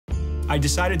I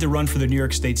decided to run for the New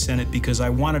York State Senate because I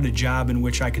wanted a job in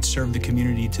which I could serve the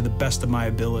community to the best of my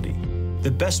ability. The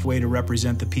best way to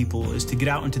represent the people is to get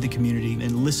out into the community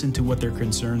and listen to what their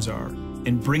concerns are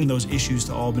and bring those issues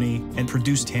to Albany and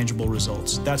produce tangible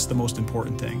results. That's the most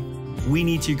important thing. We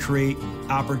need to create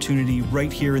opportunity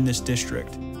right here in this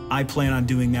district. I plan on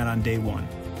doing that on day one.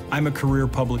 I'm a career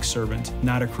public servant,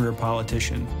 not a career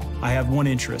politician. I have one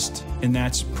interest, and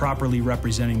that's properly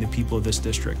representing the people of this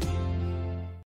district.